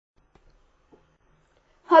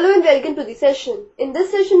Hello and welcome to the session. In this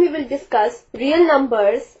session we will discuss real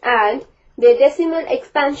numbers and their decimal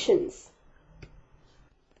expansions.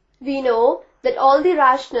 We know that all the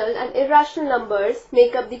rational and irrational numbers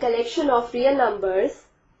make up the collection of real numbers.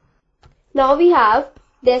 Now we have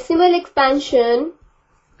decimal expansion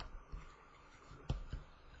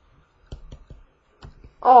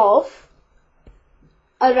of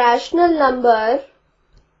a rational number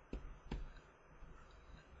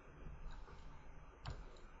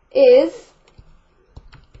is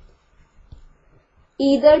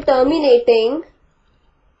either terminating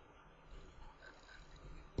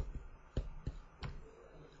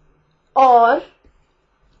or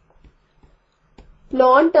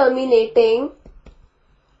non-terminating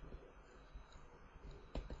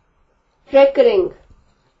recurring.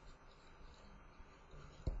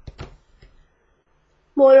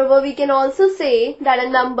 Moreover, we can also say that a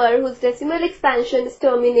number whose decimal expansion is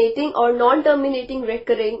terminating or non-terminating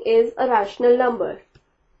recurring is a rational number.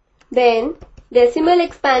 Then, decimal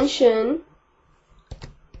expansion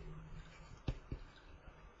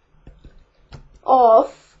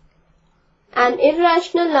of an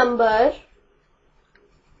irrational number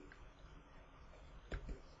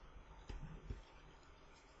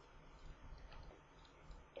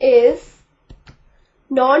is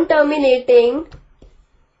non-terminating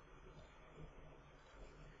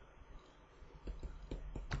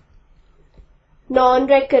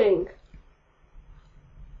non-recurring.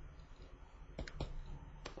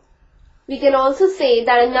 We can also say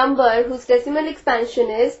that a number whose decimal expansion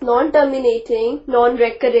is non-terminating,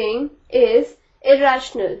 non-recurring is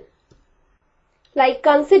irrational. Like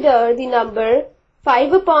consider the number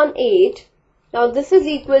 5 upon 8. Now this is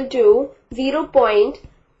equal to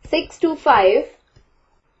 0.625.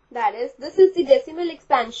 That is, this is the decimal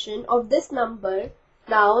expansion of this number.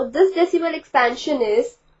 Now this decimal expansion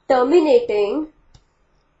is terminating.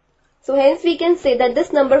 So hence we can say that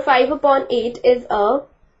this number 5 upon 8 is a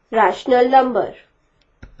rational number.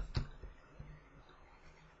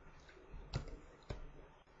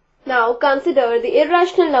 Now consider the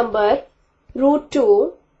irrational number root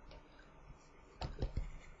 2.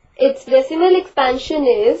 Its decimal expansion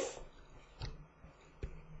is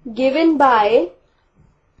given by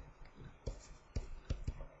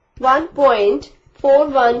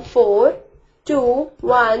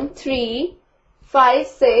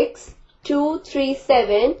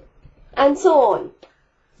 1.41421356237 and so on.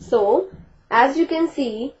 So, as you can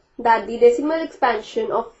see that the decimal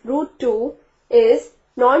expansion of root 2 is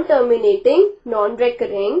non-terminating,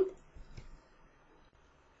 non-recurring.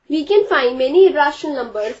 We can find many irrational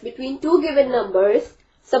numbers between two given numbers.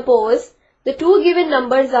 Suppose the two given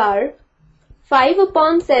numbers are 5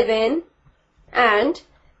 upon 7 and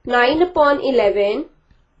 9 upon 11.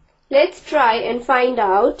 Let's try and find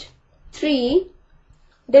out three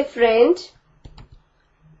different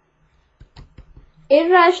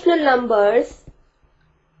irrational numbers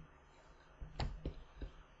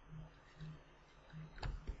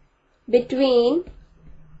between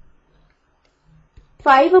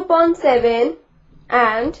 5 upon 7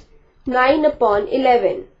 and 9 upon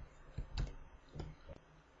 11.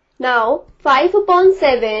 Now 5 upon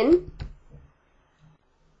 7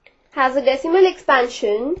 has a decimal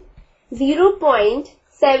expansion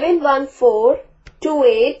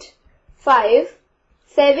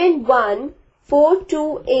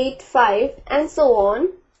 0.714285714285 and so on.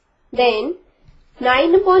 Then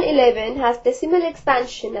 9 upon 11 has decimal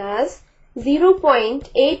expansion as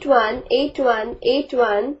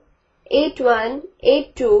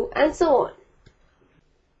 0.8181818182 and so on.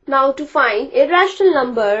 Now to find irrational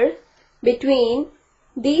number between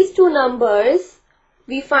these two numbers,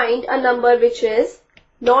 we find a number which is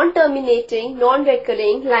non-terminating,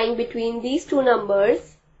 non-recurring lying between these two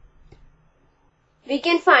numbers. We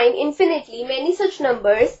can find infinitely many such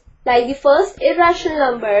numbers like the first irrational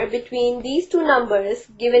number between these two numbers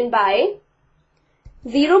given by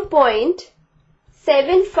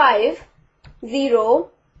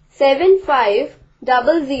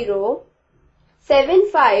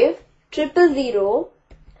 0.7507507500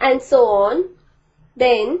 and so on.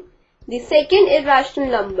 Then the second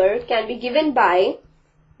irrational number can be given by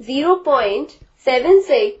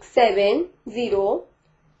 0.7670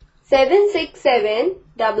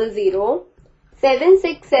 76700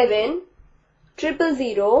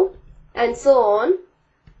 76700 and so on.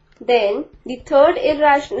 Then the third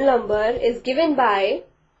irrational number is given by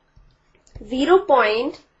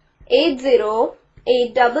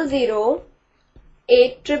 0.808000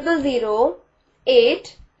 8000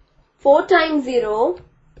 8 4 times 0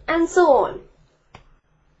 and so on.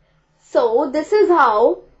 So this is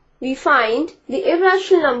how we find the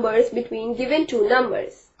irrational numbers between given two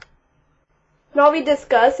numbers. Now we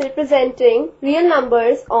discuss representing real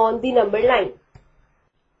numbers on the number line.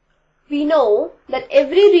 We know that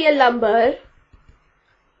every real number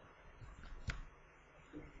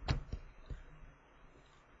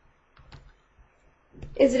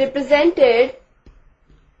is represented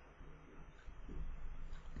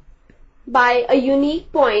by a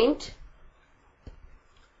unique point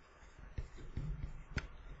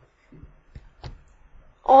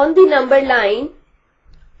on the number line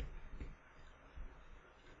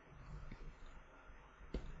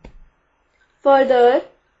Further,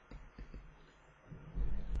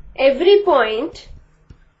 every point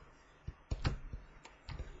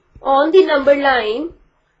on the number line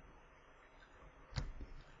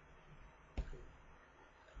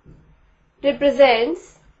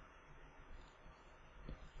represents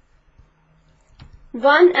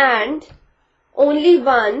one and only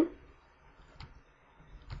one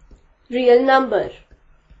real number.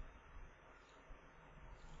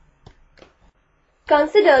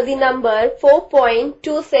 Consider the number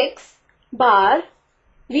 4.26 bar.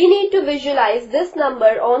 We need to visualize this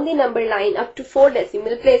number on the number line up to 4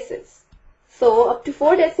 decimal places. So, up to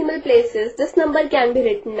 4 decimal places, this number can be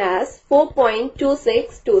written as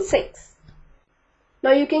 4.2626.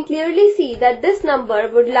 Now, you can clearly see that this number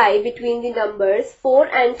would lie between the numbers 4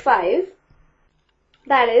 and 5.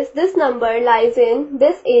 That is, this number lies in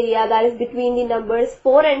this area that is between the numbers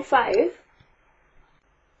 4 and 5.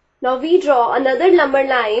 Now we draw another number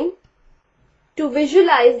line to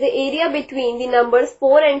visualize the area between the numbers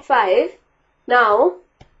 4 and 5. Now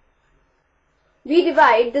we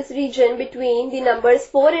divide this region between the numbers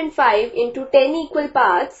 4 and 5 into 10 equal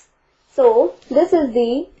parts. So this is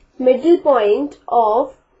the middle point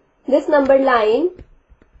of this number line,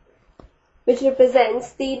 which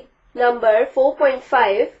represents the number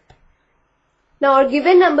 4.5. Now our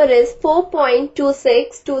given number is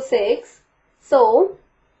 4.2626. So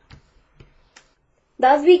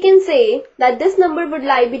thus we can say that this number would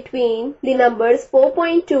lie between the numbers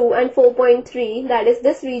 4.2 and 4.3, that is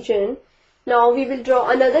this region. Now we will draw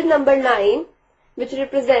another number line which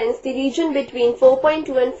represents the region between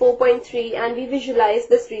 4.2 and 4.3, and we visualize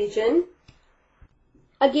this region.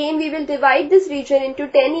 Again we will divide this region into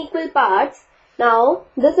 10 equal parts. Now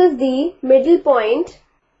this is the middle point,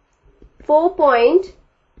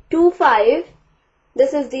 4.25.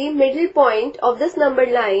 This is the middle point of this number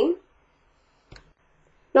line.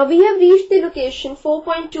 Now we have reached the location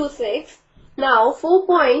 4.26. Now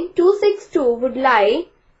 4.262 would lie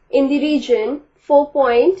in the region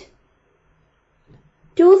 4.26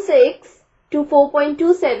 to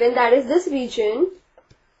 4.27, that is this region.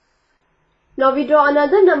 Now we draw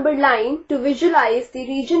another number line to visualize the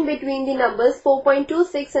region between the numbers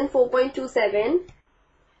 4.26 and 4.27.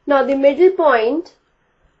 Now the middle point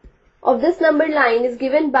of this number line is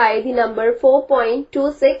given by the number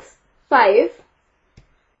 4.265.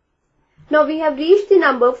 Now we have reached the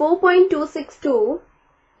number 4.262.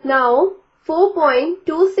 Now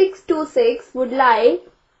 4.2626 would lie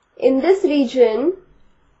in this region,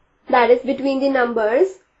 that is between the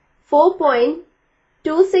numbers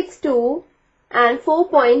 4.262 and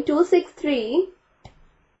 4.263.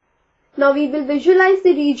 Now we will visualize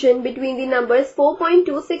the region between the numbers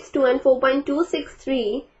 4.262 and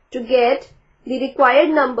 4.263 to get the required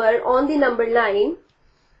number on the number line.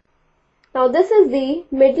 Now this is the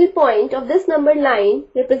middle point of this number line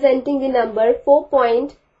representing the number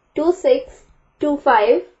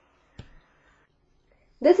 4.2625.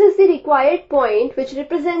 This is the required point which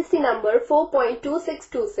represents the number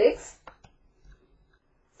 4.2626.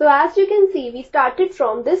 So as you can see, we started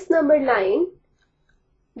from this number line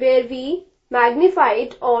where we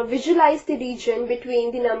magnified or visualized the region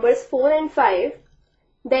between the numbers 4 and 5.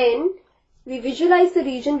 Then we visualized the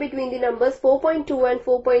region between the numbers 4.2 and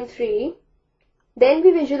 4.3. Then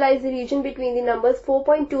we visualize the region between the numbers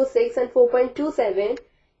 4.26 and 4.27.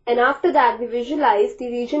 And after that we visualize the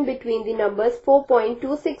region between the numbers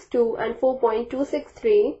 4.262 and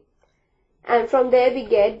 4.263. And from there we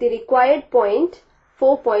get the required point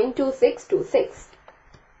 4.2626.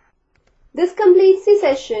 This completes the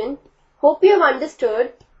session. Hope you have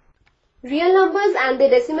understood real numbers and their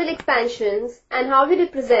decimal expansions and how we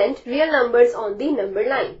represent real numbers on the number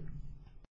line.